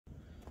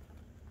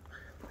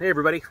Hey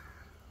everybody,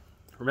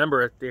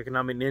 remember at the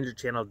Economic Ninja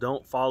channel,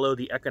 don't follow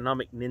the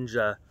Economic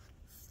Ninja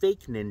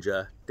fake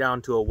ninja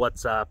down to a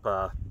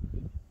WhatsApp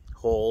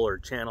hole or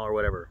channel or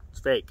whatever. It's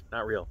fake,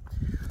 not real.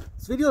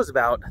 This video is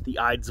about the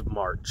Ides of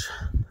March.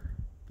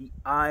 The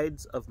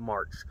Ides of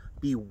March.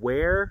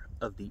 Beware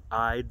of the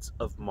Ides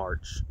of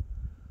March.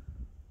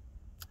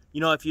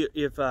 You know, if you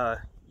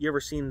ever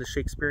seen the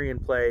Shakespearean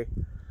play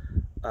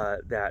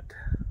that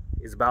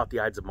is about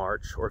the Ides of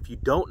March, or if you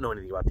don't know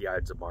anything about the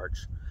Ides of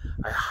March,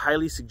 I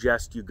highly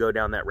suggest you go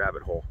down that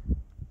rabbit hole.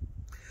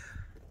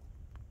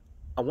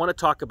 I want to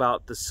talk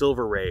about the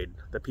silver raid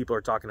that people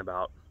are talking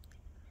about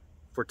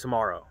for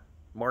tomorrow,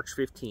 March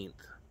 15th,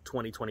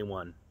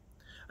 2021.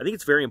 I think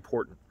it's very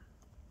important.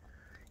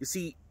 You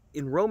see,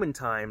 in Roman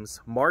times,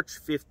 March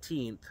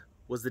 15th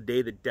was the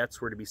day that debts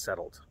were to be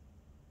settled.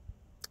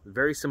 A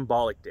very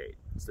symbolic date.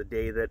 It's the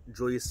day that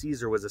Julius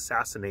Caesar was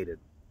assassinated.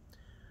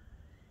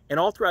 And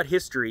all throughout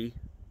history,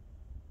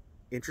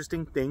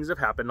 interesting things have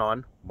happened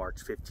on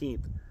March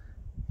 15th,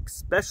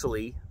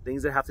 especially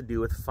things that have to do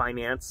with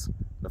finance,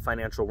 the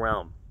financial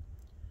realm.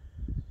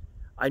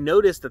 I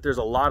noticed that there's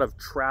a lot of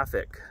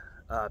traffic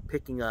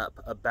picking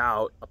up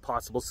about a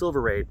possible silver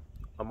raid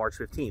on March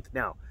 15th.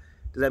 Now,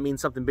 does that mean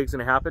something big's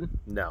going to happen?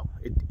 No,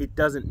 it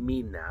doesn't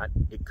mean that.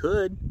 It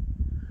could.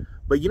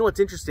 But you know what's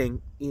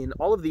interesting? In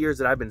all of the years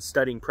that I've been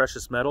studying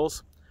precious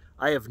metals,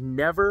 I have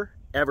never,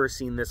 ever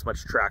seen this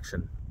much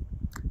traction,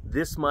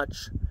 this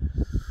much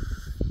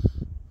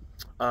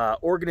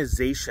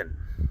organization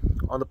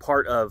on the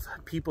part of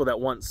people that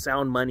want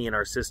sound money in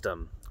our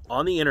system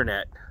on the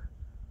internet,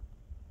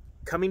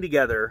 coming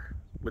together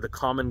with a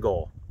common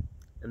goal,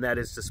 and that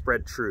is to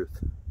spread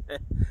truth.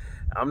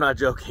 I'm not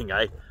joking.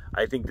 I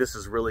think this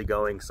is really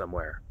going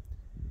somewhere.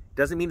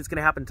 Doesn't mean it's going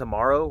to happen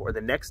tomorrow or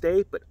the next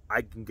day, but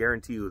I can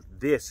guarantee you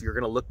this, you're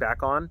going to look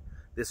back on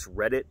this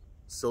Reddit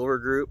silver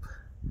group,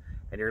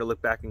 and you're going to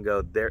look back and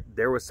go,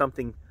 there was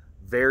something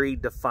very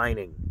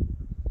defining.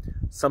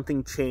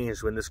 Something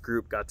changed when this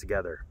group got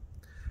together.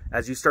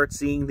 As you start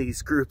seeing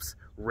these groups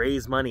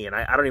raise money, and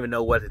I don't even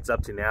know what it's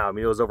up to now. I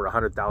mean, it was over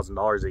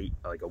 $100,000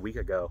 like a week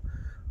ago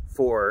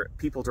for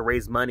people to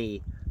raise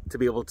money to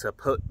be able to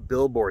put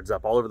billboards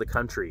up all over the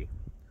country,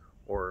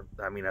 or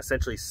I mean,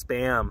 essentially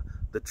spam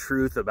the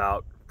truth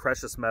about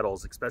precious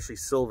metals, especially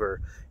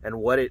silver, and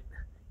what it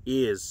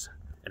is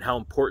and how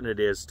important it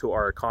is to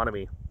our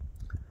economy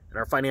and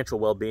our financial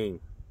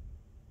well-being.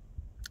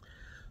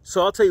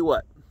 So I'll tell you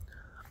what.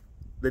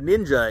 The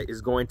Ninja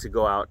is going to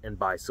go out and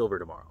buy silver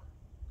tomorrow.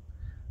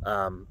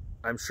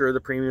 I'm sure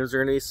the premiums are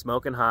going to be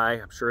smoking high.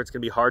 I'm sure it's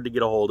going to be hard to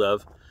get a hold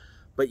of.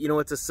 But, you know,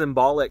 it's a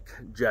symbolic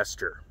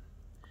gesture.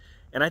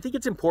 And I think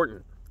it's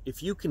important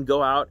if you can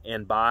go out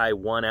and buy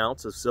 1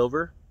 ounce of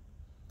silver,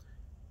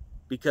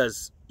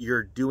 because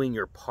you're doing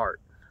your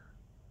part.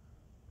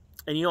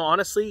 And, you know,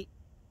 honestly,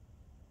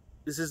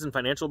 this isn't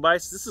financial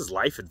advice. This is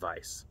life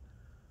advice.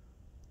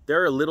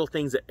 There are little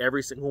things that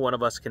every single one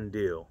of us can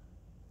do.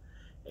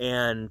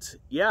 And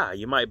yeah,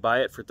 you might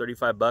buy it for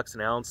 35 bucks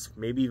an ounce,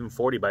 maybe even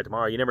 40 by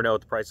tomorrow. You never know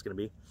what the price is going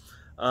to be.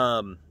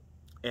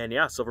 And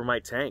yeah, silver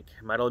might tank.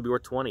 It might only be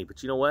worth 20.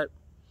 But you know what?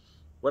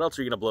 What else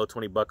are you going to blow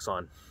 20 bucks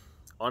on?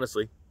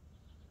 Honestly,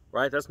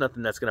 right? That's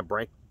nothing that's going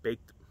to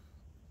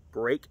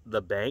break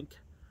the bank.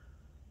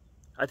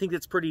 I think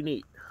that's pretty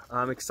neat.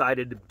 I'm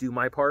excited to do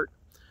my part,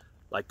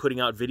 like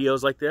putting out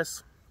videos like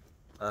this,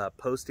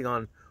 posting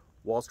on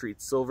Wall Street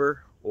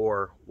Silver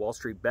or Wall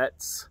Street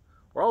Bets,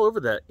 or all over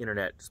the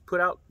internet. Just put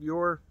out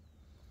your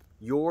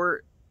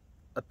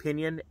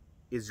opinion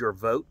is your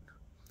vote,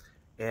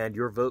 and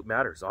your vote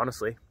matters,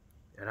 honestly.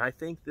 And I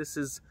think this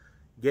is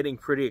getting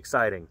pretty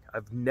exciting.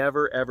 I've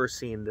never ever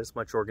seen this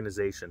much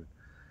organization,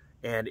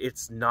 and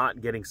it's not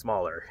getting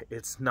smaller.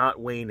 It's not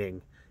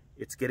waning.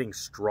 It's getting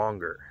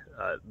stronger.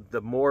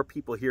 The more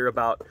people hear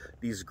about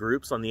these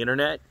groups on the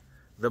internet,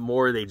 the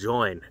more they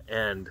join.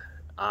 And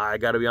I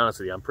got to be honest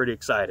with you, I'm pretty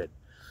excited.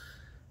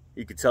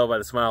 You can tell by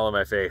the smile on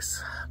my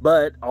face.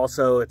 But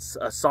also it's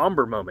a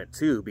somber moment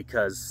too,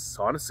 because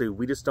honestly,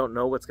 we just don't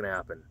know what's going to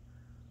happen.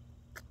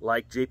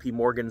 Like JP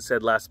Morgan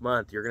said last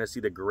month, you're going to see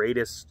the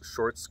greatest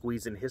short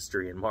squeeze in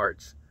history in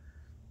March.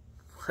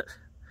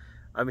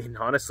 I mean,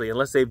 honestly,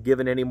 unless they've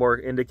given any more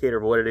indicator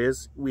of what it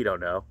is, we don't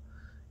know.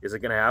 Is it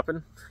going to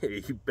happen?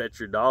 You bet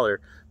your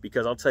dollar,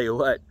 because I'll tell you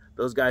what,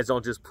 those guys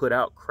don't just put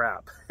out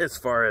crap as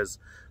far as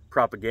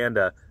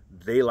propaganda.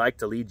 They like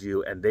to lead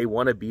you, and they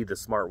want to be the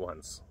smart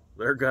ones.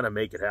 They're going to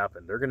make it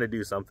happen. They're going to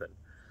do something.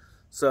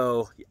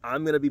 So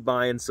I'm going to be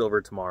buying silver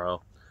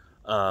tomorrow.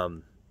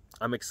 I'm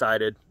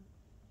excited.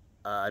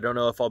 I don't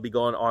know if I'll be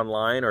going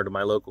online or to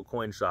my local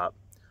coin shop,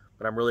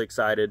 but I'm really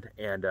excited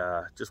and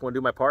just want to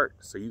do my part.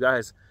 So you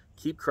guys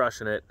keep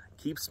crushing it,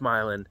 keep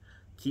smiling,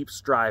 keep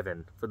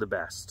striving for the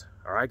best.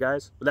 All right,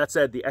 guys? With that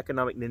said, the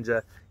Economic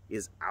Ninja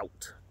is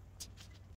out.